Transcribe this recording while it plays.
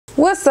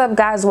What's up,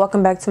 guys?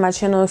 Welcome back to my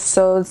channel.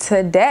 So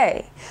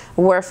today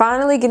we're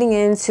finally getting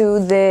into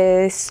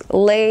this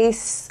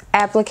lace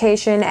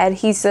application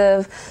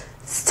adhesive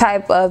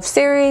type of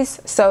series.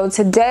 So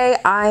today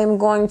I'm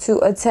going to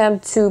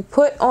attempt to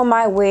put on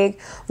my wig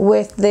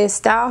with this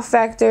Style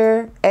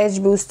Factor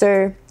Edge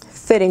Booster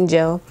fitting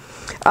gel.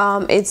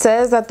 It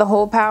says that the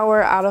hold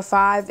power out of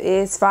 5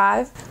 is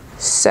 5.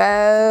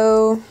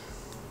 So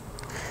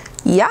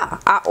yeah,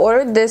 I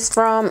ordered this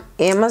from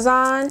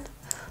Amazon.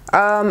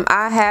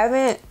 I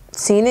haven't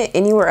seen it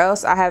anywhere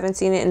else. I haven't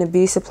seen it in the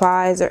beauty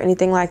supplies or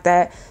anything like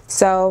that.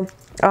 So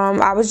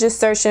I was just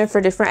searching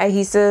for different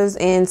adhesives,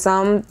 and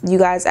some you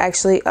guys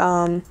actually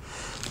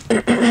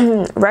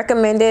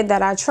recommended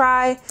that I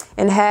try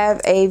and have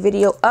a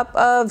video up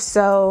of.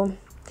 So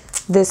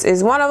this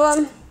is one of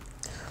them.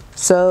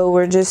 So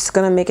we're just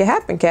gonna make it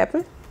happen,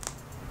 Captain.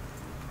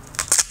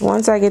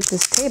 Once I get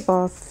this tape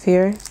off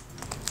here.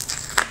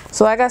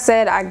 So like I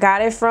said, I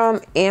got it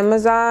from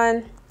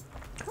Amazon.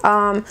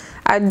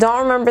 I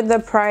don't remember the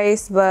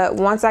price, but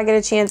once I get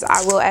a chance,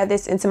 I will add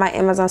this into my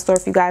Amazon store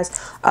if you guys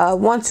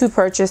want to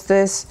purchase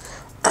this.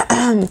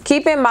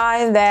 Keep in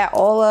mind that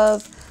all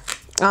of,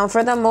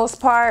 for the most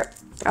part,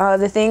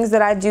 the things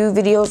that I do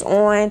videos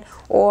on,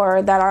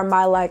 or that are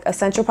my like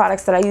essential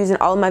products that I use in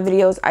all of my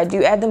videos, I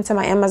do add them to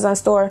my Amazon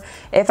store.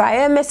 If I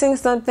am missing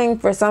something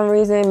for some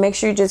reason, make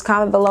sure you just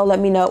comment below, let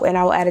me know, and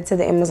I will add it to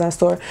the Amazon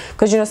store.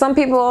 Because you know, some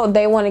people,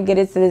 they want to get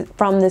it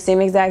from the same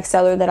exact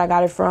seller that I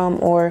got it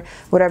from, or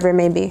whatever it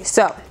may be.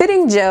 So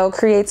fitting gel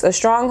creates a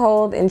strong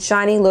hold and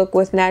shiny look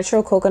with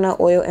natural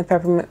coconut oil and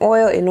peppermint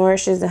oil. It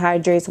nourishes and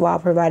hydrates while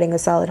providing a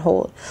solid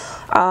hold.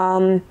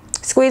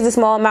 Squeeze a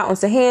small amount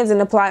onto hands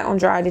and apply on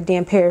dry to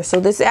damp hair. So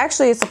this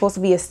actually is supposed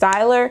to be a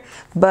styler,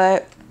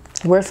 but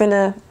we're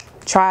finna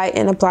try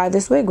and apply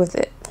this wig with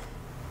it.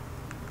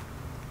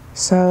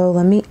 So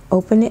let me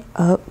open it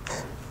up.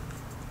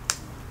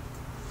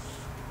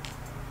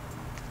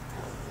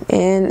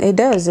 And it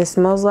does. It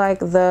smells like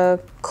the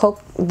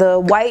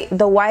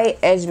white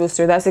edge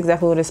booster. That's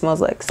exactly what it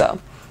smells like. So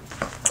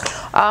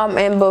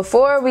and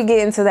before we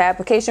get into the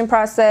application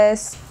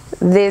process,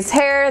 this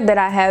hair that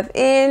I have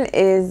in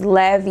is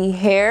Lavy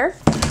hair.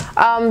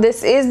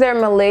 This is their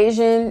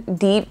Malaysian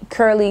deep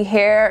curly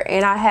hair,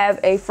 and I have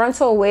a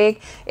frontal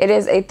wig. It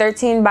is a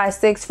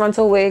 13x6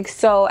 frontal wig.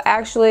 So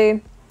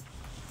actually,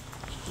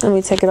 let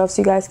me take it off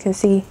so you guys can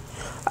see.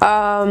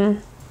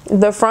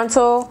 The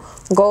frontal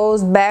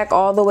goes back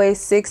all the way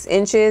 6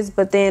 inches,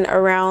 but then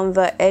around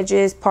the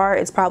edges part,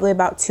 it's probably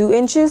about 2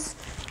 inches.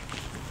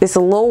 It's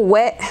a little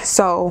wet,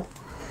 so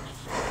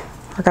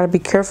I gotta be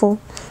careful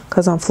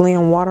because I'm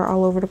fleeing water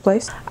all over the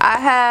place. I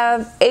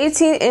have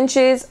 18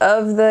 inches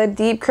of the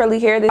deep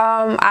curly hair.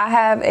 I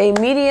have a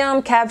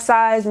medium cap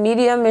size.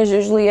 Medium is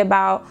usually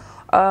about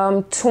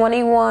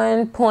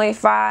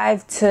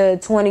 21.5 to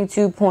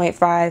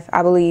 22.5,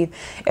 I believe,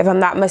 if I'm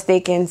not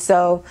mistaken.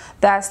 So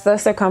that's the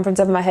circumference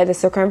of my head. The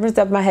circumference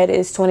of my head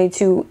is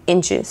 22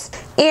 inches.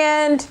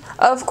 And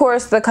of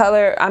course the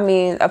color,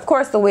 of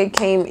course the wig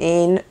came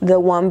in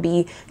the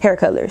 1B hair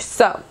color.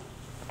 So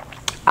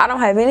I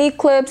don't have any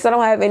clips. I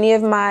don't have any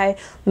of my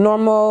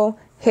normal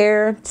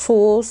hair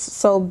tools,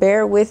 so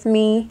bear with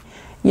me.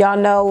 Y'all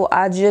know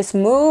I just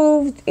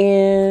moved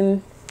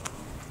and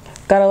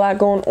got a lot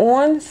going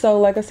on, so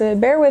like I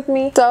said, bear with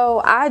me.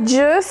 So I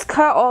just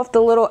cut off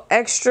the little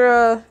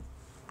extra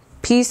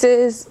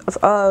pieces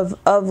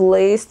of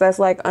lace that's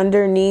like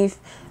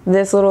underneath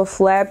this little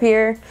flap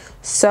here.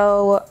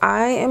 So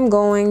I am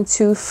going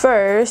to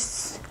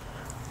first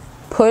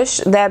push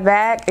that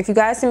back. If you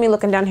guys see me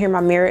looking down here,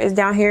 my mirror is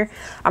down here.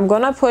 I'm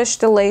gonna push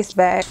the lace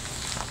back,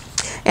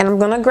 and I'm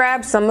gonna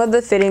grab some of the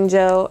fitting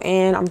gel,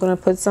 and I'm gonna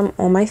put some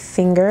on my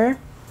finger.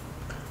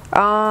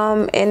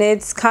 And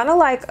it's kind of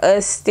like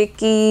a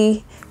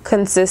sticky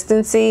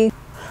consistency.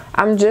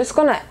 I'm just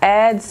gonna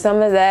add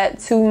some of that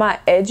to my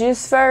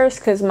edges first,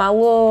 because my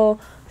little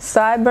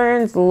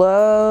sideburns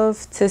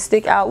love to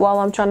stick out while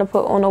I'm trying to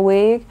put on a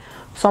wig.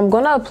 So I'm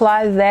gonna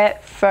apply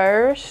that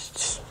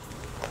first.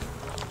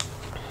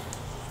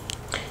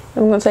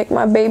 I'm gonna take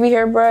my baby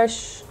hair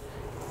brush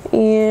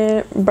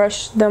and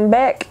brush them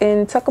back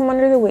and tuck them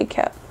under the wig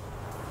cap.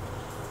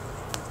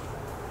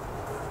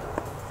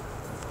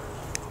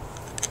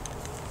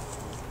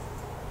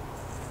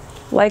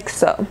 Like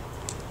so.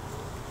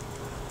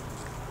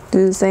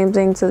 Do the same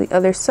thing to the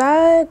other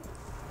side.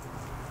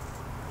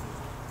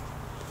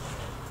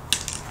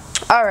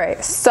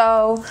 Alright,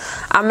 so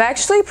I'm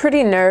actually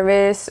pretty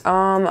nervous.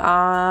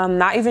 I'm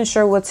not even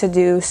sure what to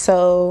do,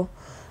 so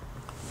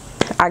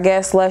I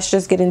guess let's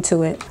just get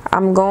into it.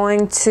 I'm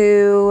going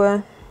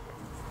to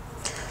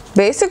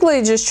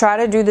basically just try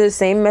to do the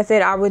same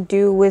method I would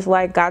do with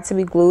like Got to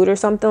Be Glued or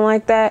something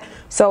like that.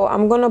 So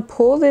I'm gonna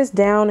pull this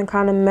down and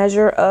kind of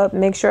measure up,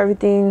 make sure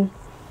everything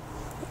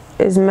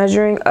is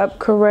measuring up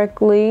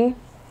correctly.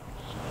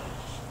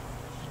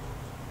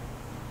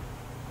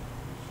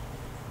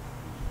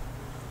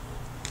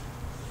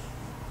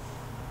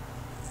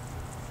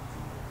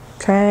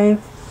 Okay,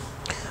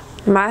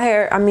 My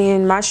hair, I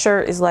mean, my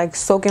shirt is like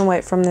soaking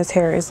wet from this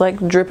hair. It's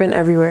like dripping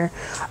everywhere.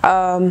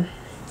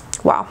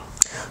 Wow.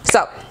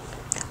 So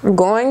I'm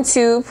going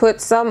to put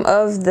some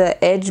of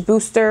the Edge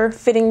Booster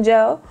fitting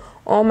gel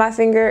on my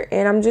finger,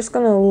 and I'm just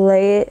gonna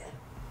lay it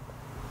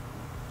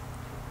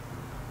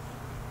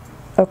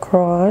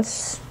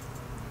across.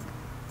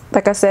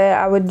 Like I said,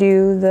 I would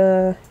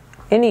do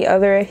any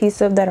other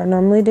adhesive that I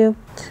normally do,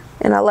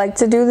 and I like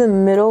to do the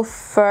middle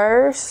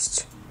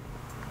first.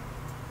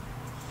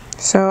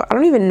 So I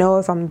don't even know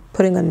if I'm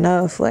putting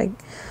enough. Like,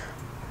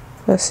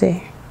 let's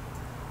see,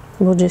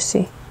 we'll just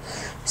see.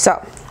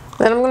 So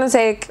then I'm gonna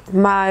take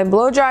my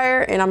blow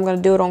dryer and I'm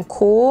gonna do it on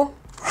cool.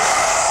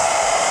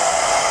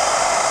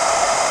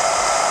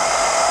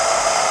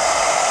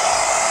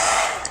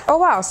 Oh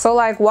wow, so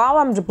like while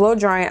I'm blow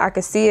drying, I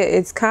can see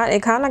it kind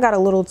of got a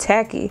little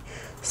tacky.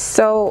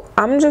 So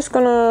I'm just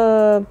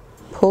gonna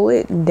pull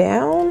it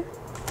down.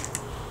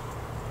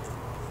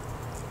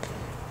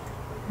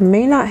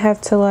 May not have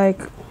to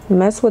like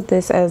mess with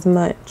this as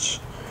much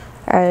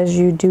as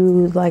you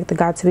do like the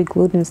Got to Be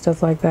Glued and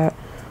stuff like that.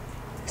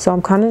 So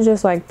I'm kind of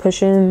just like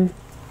pushing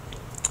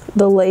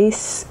the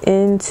lace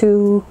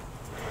into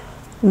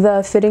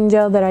the fitting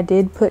gel that I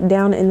did put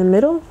down in the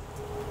middle.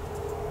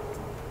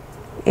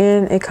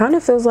 And it kind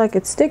of feels like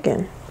it's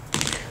sticking.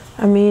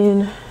 I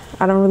mean,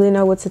 I don't really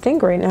know what to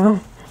think right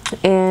now.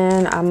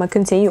 And I'm gonna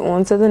continue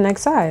on to the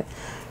next side.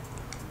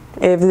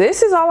 If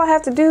this is all I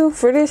have to do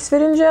for this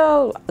fitting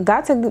gel,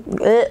 Got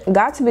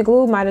to Be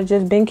Glued might have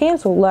just been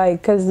canceled.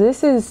 Like, cause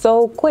this is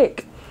so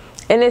quick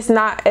and it's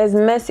not as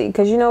messy.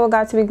 Cause you know what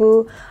Got to Be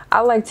Glued,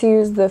 I like to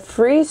use the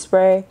freeze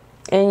spray,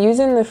 and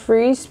using the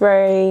freeze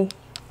spray,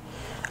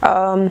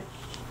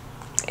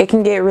 it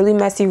can get really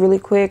messy really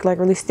quick, like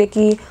really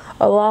sticky,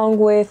 along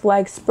with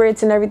like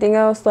spritz and everything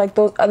else. Like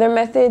those other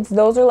methods,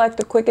 those are like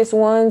the quickest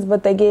ones,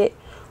 but they get,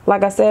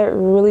 like I said,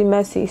 really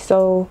messy.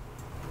 So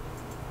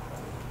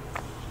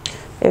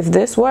if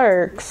this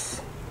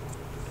works,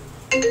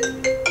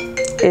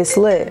 it's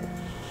lit.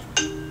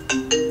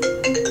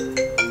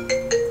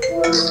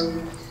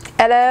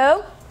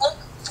 Hello?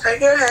 Hey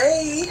girl,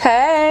 hey.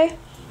 Hey.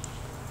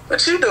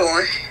 What you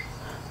doing?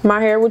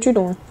 My hair, what you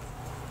doing?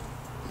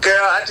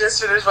 Girl, I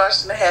just finished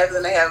watching The Haves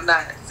and the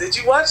Have-Nots. Did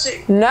you watch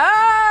it?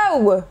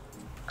 No!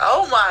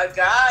 Oh my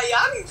God,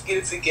 y'all need to get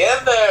it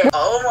together.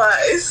 Oh my,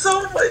 it's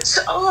so much.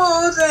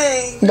 Oh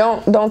dang.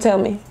 Don't tell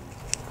me.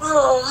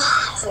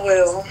 Oh,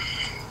 well,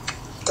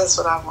 that's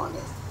what I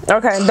wanted.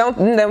 Okay,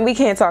 then we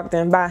can't talk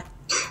then. Bye.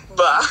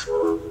 Bye.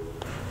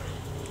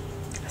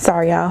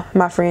 Sorry, y'all.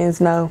 My friends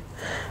know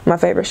my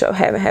favorite show,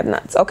 Have and Have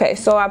Nots. Okay,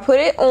 so I put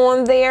it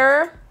on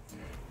there.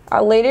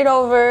 I laid it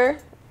over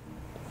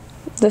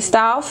the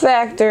Style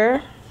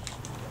Factor,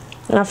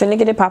 and I'm finna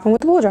get it popping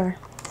with the blow dryer.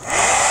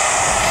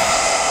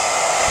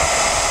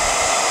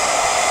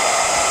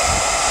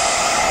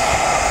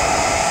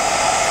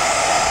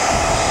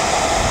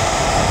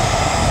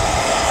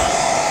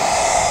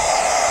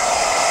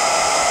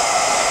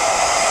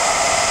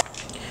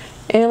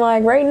 And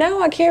like right now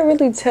I can't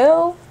really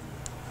tell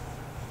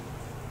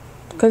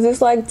because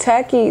it's like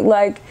tacky.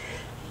 Like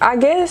I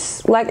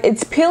guess like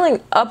it's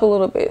peeling up a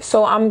little bit,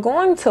 so I'm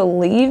going to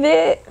leave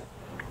it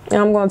and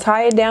I'm going to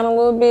tie it down a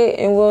little bit,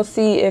 and we'll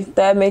see if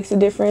that makes a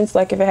difference,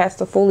 like if it has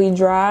to fully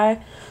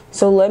dry.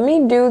 So let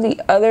me do the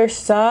other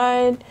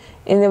side,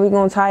 and then we're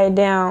going to tie it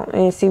down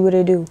and see what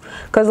it do.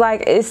 Because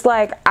like it's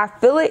like I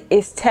feel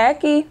it's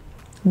tacky,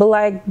 but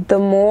like the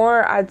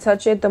more I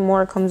touch it, the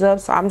more it comes up.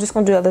 So I'm just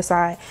going to do the other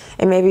side,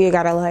 and maybe it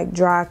got to like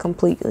dry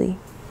completely.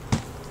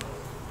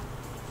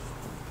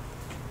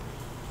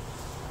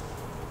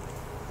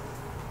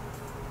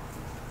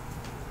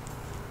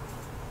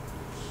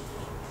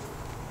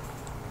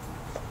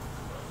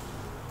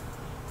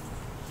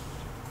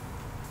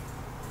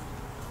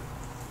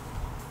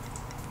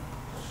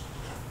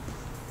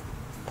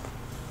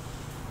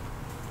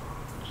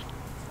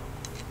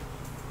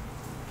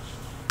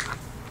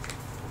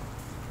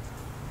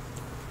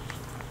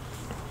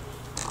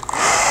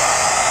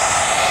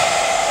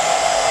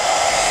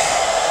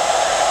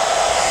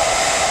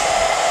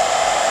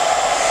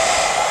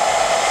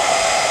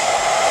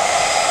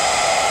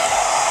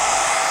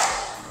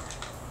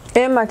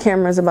 And my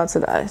camera's about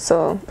to die,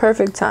 so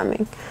perfect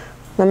timing.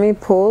 Let me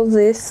pull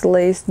this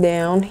lace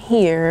down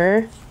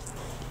here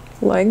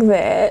like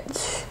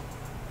that.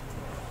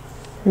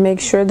 Make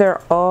sure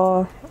they're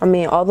all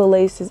the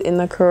lace is in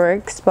the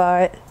correct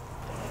spot.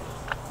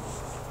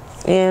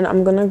 And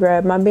I'm gonna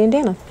grab my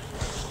bandana.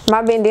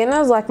 My bandana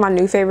is like my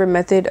new favorite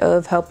method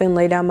of helping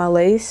lay down my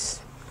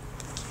lace.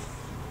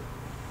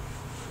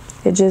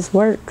 It just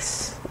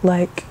works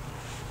like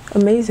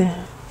amazing.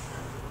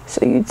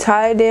 So you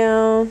tie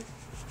down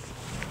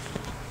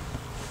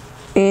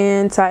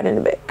and tie it in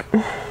the back.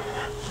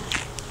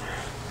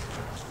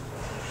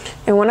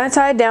 And when I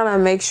tie it down, I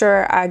make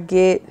sure I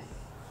get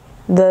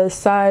the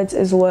sides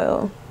as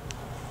well.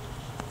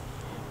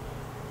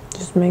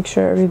 Just make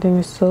sure everything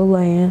is still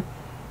laying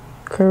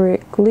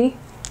correctly.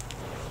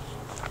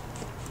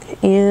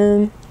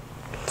 And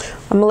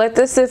I'm gonna let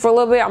this sit for a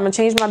little bit. I'm gonna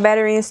change my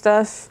battery and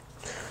stuff.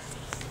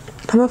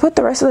 I'm gonna put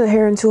the rest of the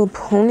hair into a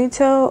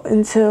ponytail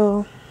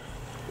until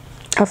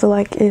I feel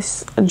like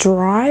it's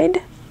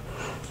dried,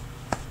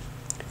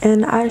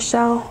 and I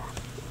shall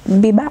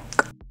be back.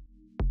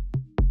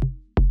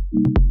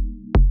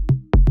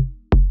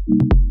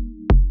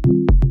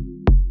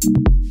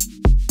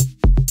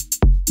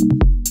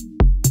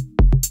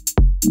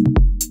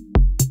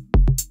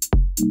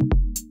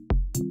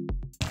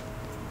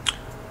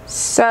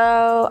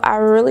 So I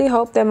really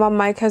hope that my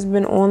mic has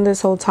been on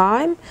this whole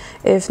time.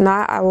 If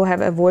not, I will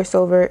have a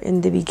voiceover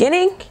in the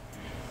beginning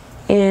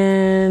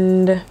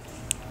and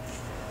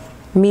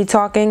me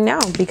talking now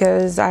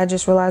because I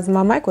just realized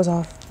my mic was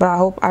off. But I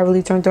hope I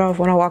really turned it off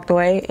when I walked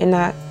away and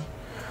not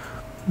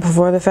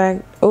before the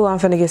fact. Oh, I'm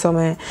finna get so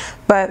mad.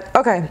 But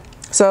okay,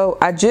 so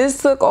I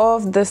just took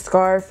off the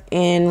scarf,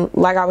 and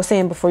like I was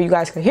saying before you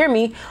guys could hear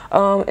me,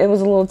 it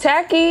was a little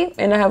tacky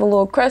and I have a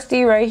little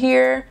crusty right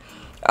here.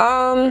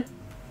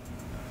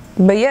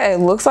 But yeah, it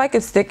looks like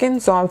it's sticking,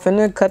 so I'm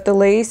finna cut the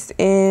lace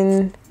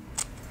and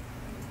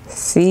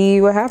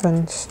see what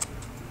happens.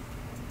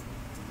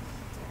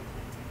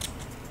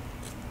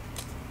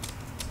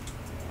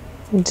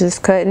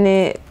 Just cutting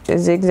it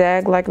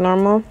zigzag like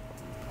normal.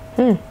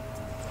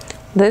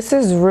 This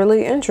is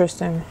really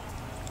interesting.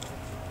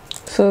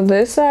 So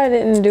this side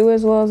didn't do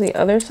as well as the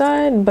other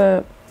side,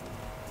 but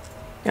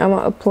I'm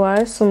gonna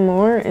apply some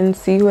more and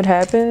see what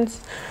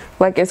happens.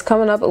 Like, it's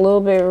coming up a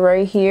little bit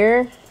right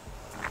here.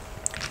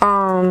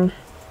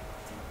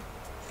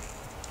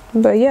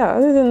 But yeah,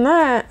 other than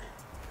that,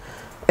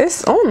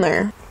 it's on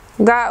there.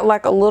 Got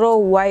like a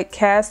little white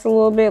cast a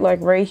little bit, like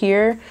right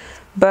here.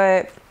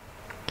 But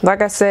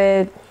like I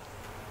said,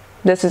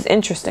 this is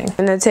interesting.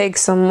 I'm gonna take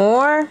some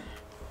more,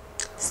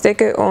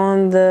 stick it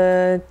on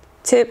the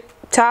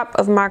top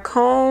of my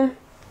comb,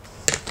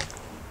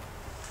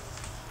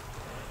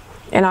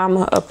 and I'm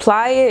gonna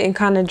apply it and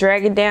kind of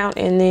drag it down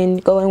and then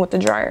go in with the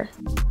dryer.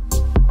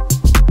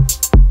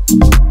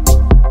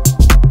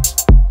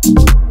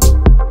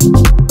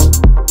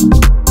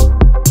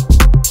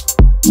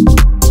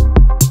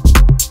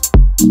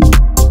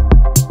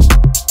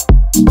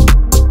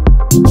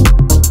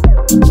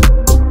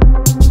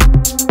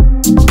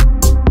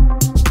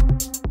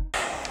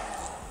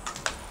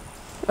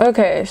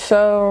 Okay,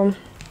 so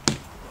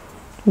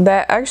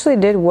that actually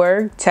did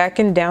work,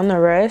 tacking down the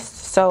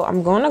rest. So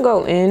I'm going to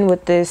go in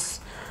with this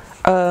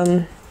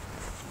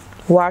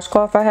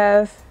washcloth I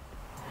have,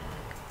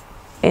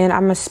 and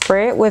I'm going to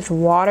spray it with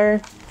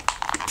water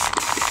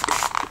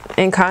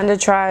and kind of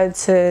try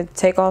to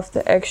take off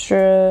the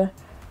extra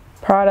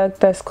product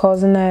that's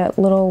causing that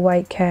little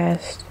white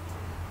cast.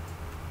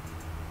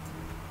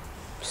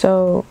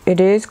 So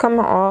it is coming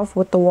off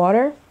with the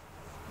water.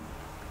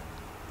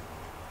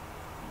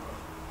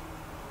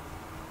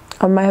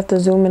 I might have to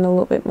zoom in a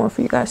little bit more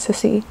for you guys to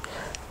see,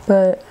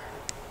 but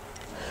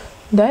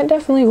that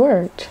definitely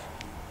worked,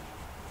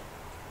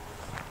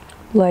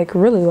 like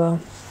really well.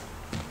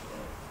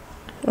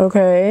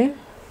 Okay,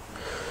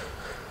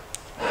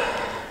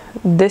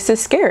 this is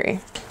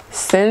scary.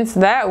 Since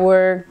that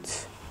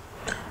worked,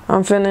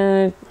 I'm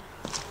finna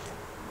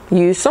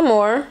use some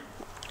more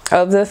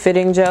of the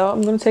fitting gel.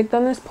 I'm gonna take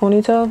down this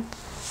ponytail,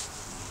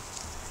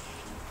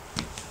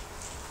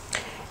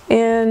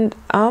 and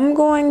I'm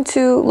going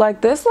to,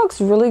 like, this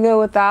looks really good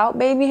without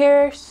baby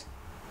hairs,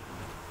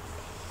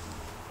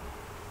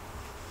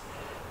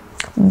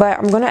 but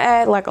I'm gonna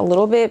add like a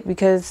little bit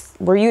because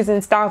we're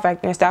using Style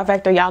Factor, and Style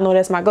Factor, y'all know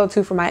that's my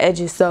go-to for my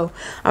edges. So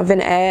I'm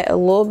gonna add a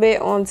little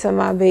bit onto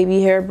my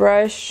baby hair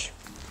brush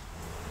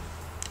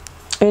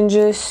and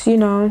just, you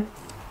know,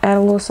 add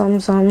a little something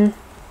something.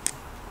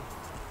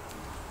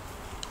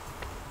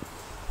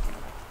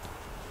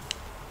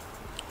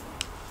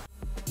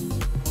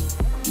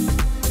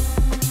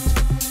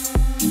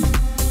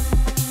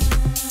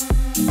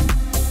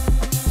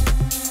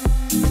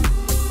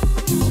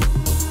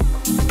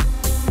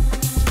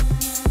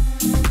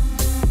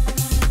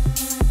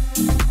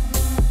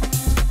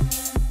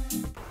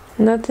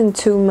 Nothing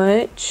too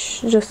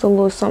much, just a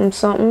little something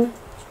something.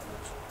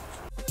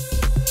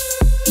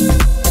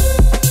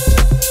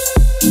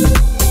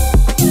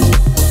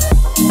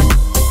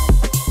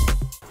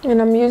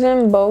 And I'm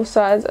using both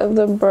sides of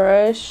the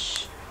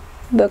brush,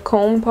 the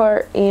comb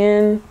part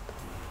and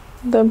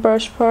the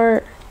brush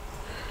part,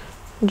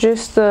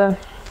 just to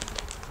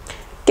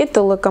get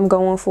the look I'm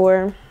going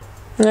for.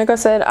 Like I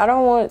said, I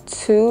don't want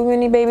too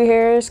many baby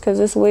hairs because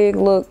this wig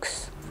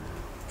looks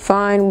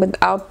fine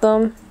without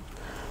them.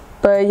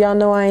 But y'all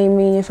know I ain't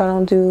mean if I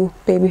don't do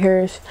baby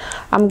hairs.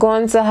 I'm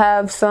going to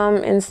have some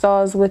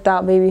installs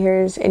without baby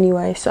hairs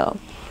anyway. So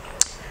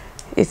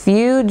if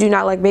you do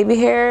not like baby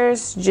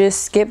hairs,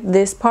 just skip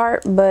this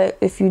part. But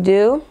if you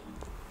do,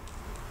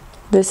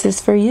 this is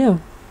for you.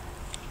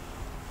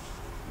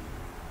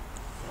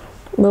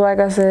 But like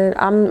I said,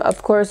 I'm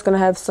of course going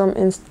to have some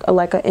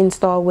like an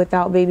install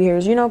without baby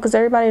hairs. You know, because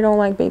everybody don't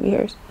like baby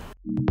hairs.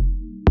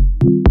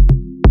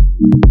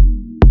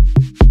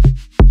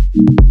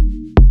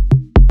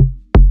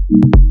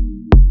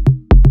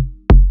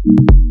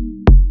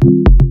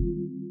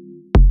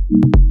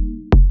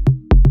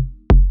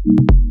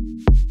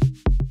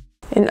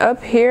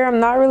 up here, I'm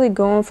not really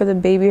going for the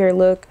baby hair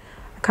look.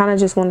 I kind of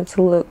just want it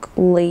to look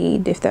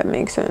laid, if that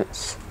makes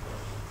sense.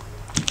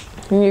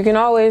 And you can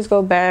always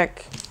go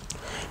back,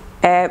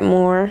 add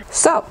more.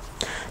 So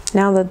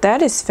now that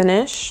that is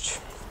finished,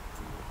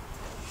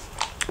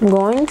 I'm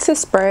going to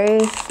spray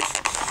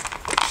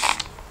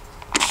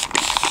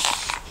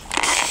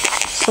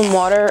some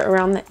water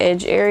around the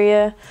edge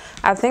area.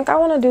 I think I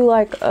want to do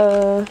like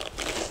a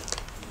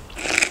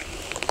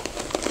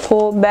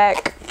pull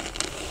back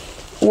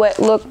wet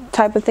look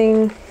type of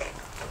thing.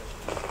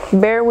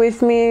 Bear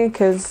with me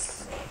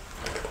because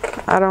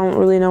I don't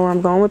really know where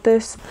I'm going with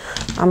this.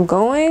 I'm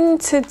going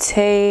to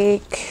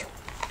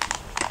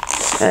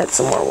add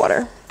some more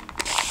water.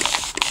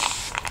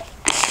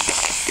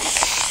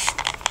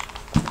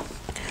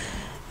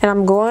 And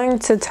I'm going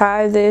to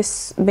tie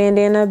this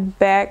bandana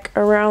back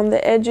around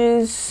the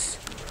edges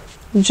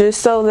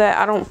just so that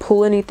I don't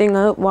pull anything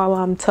up while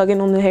I'm tugging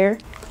on the hair.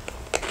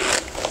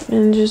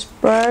 And just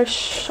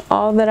brush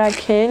all that I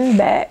can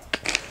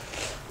back.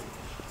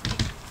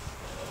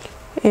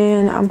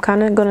 And I'm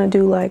kind of gonna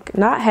do like,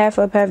 not half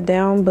up, half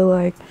down, but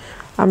like,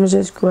 I'm gonna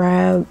just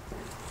grab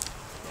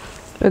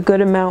a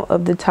good amount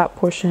of the top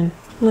portion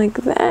like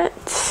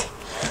that.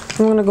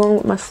 I'm gonna go in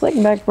with my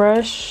slick back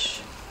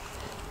brush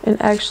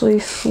and actually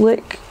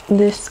slick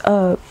this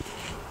up,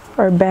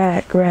 or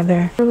back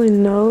rather. I don't really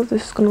know if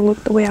this is gonna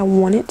look the way I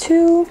want it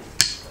to.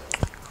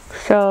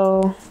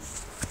 So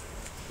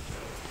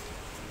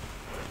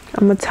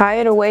I'm gonna tie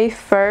it away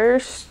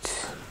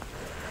first,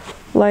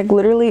 like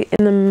literally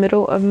in the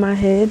middle of my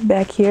head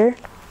back here,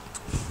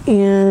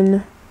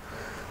 and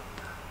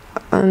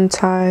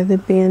untie the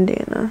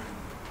bandana.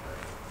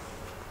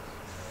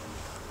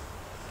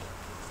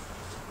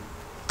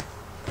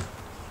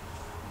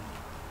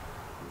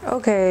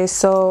 Okay,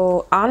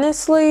 so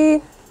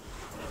honestly,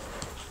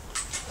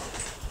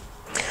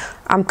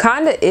 I'm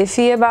kind of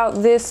iffy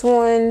about this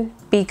one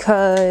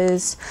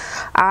because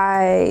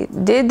I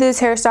did this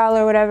hairstyle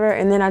or whatever,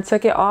 and then I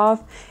took it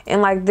off,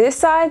 and like this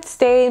side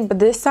stayed, but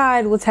this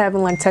side was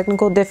having like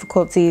technical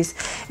difficulties.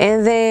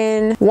 And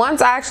then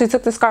once I actually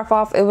took the scarf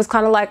off, it was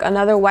kind of like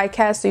another white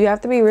cast, so you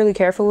have to be really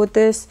careful with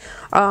this.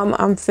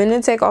 I'm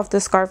finna take off the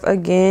scarf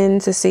again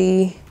to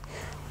see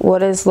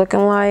what it's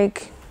looking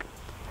like.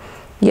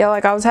 Yeah,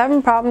 like I was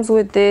having problems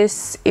with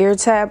this ear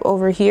tab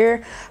over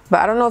here,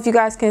 but I don't know if you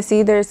guys can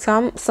see, there's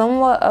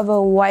somewhat of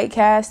a white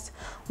cast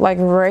like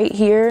right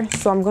here.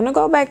 So I'm gonna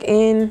go back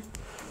in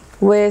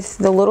with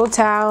the little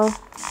towel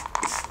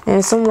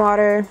and some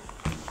water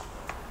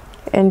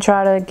and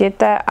try to get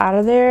that out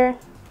of there.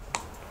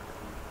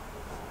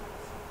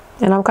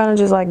 And I'm kind of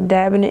just like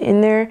dabbing it in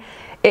there.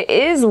 It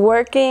is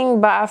working,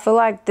 but I feel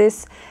like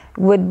this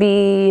would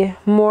be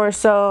more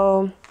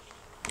so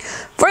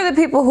for the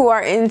people who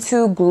are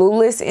into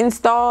glueless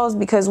installs,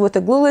 because with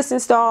a glueless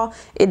install,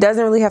 it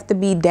doesn't really have to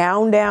be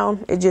down,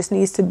 it just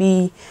needs to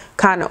be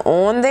kind of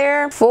on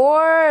there.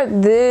 For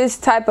this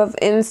type of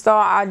install,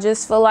 I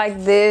just feel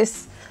like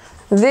this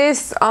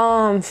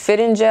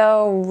fitting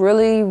gel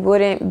really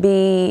wouldn't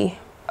be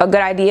a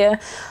good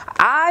idea.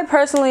 I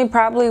personally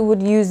probably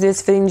would use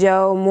this fitting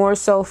gel more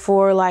so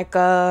for like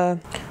a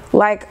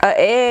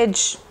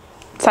edge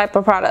type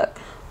of product.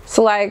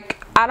 So like,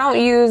 I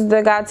don't use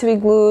the Got To Be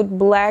Glued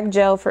black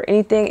gel for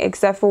anything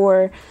except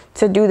for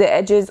to do the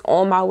edges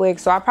on my wig.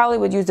 So I probably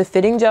would use the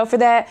fitting gel for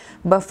that,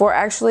 but for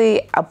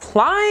actually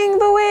applying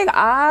the wig,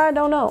 I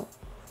don't know.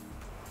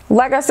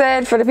 Like I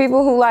said, for the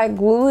people who like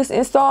glueless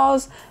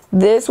installs,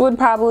 this would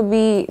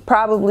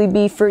probably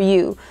be for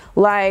you.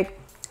 Like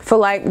for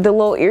like the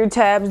little ear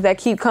tabs that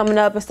keep coming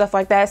up and stuff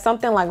like that,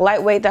 something like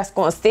lightweight that's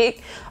gonna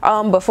stick.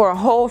 But for a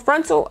whole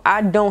frontal,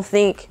 I don't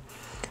think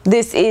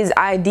this is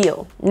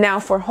ideal. Now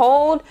for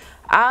hold,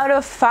 out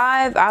of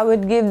 5, I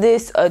would give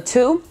this a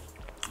 2.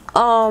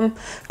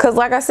 Cause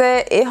like I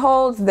said, it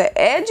holds the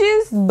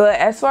edges, but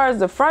as far as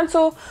the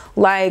frontal,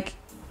 like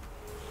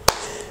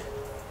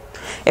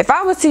if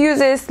I was to use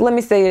this, let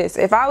me say this,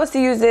 if I was to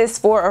use this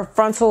for a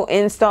frontal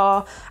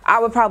install,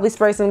 I would probably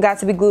spray some Got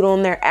To Be Glued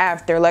on there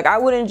after. Like I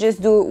wouldn't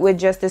just do it with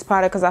just this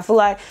product, because I feel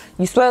like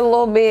you sweat a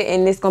little bit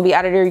and it's gonna be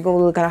out of there, you're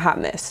gonna look like a hot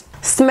mess.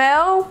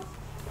 Smell,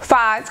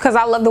 5, because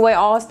I love the way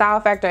all Style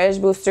Factor edge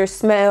boosters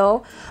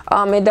smell.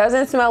 It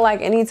doesn't smell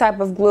like any type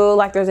of glue,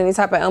 like there's any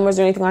type of Elmer's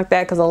or anything like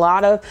that, because a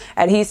lot of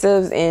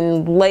adhesives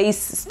and lace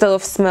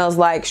stuff smells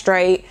like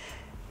straight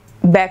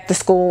back to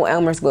school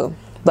Elmer's glue.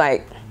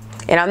 Like,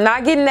 and I'm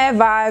not getting that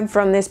vibe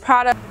from this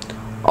product.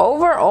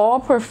 Overall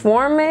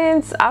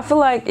performance, I feel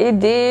like it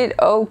did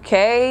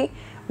okay,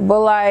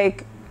 but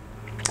like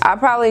I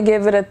probably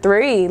give it a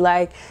 3,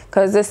 like,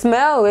 cause the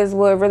smell is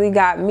what really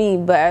got me.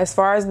 But as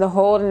far as the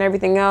hold and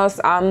everything else,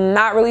 I'm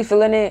not really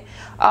feeling it.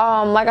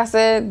 Like I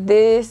said,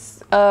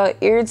 this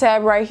ear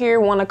tab right here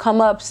want to come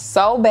up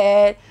so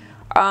bad.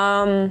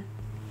 But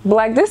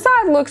like this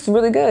side looks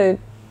really good,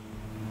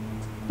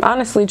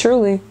 honestly,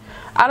 truly.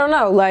 I don't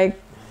know, like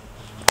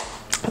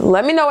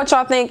Let me know what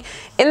y'all think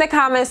in the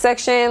comment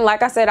section.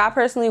 Like I said, I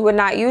personally would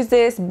not use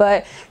this,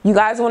 but you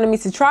guys wanted me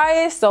to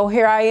try it, so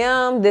here I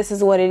am. This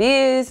is what it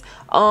is.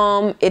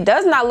 It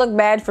does not look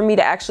bad for me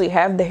to actually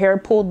have the hair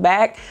pulled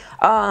back,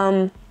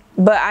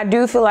 but I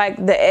do feel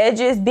like the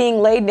edges being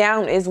laid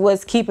down is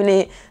what's keeping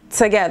it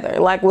together,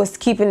 like what's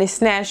keeping it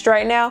snatched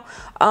right now.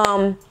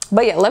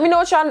 But yeah, let me know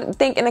what y'all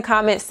think in the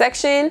comment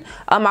section.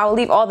 I will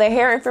leave all the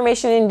hair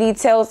information and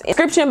details in the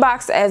description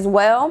box as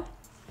well.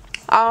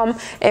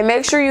 And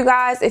make sure you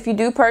guys, if you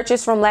do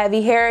purchase from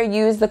Lavy Hair,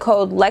 use the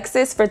code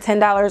Lexus for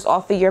 $10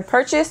 off of your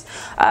purchase.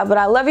 But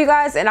I love you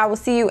guys, and I will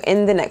see you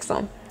in the next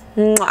one.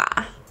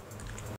 Mwah.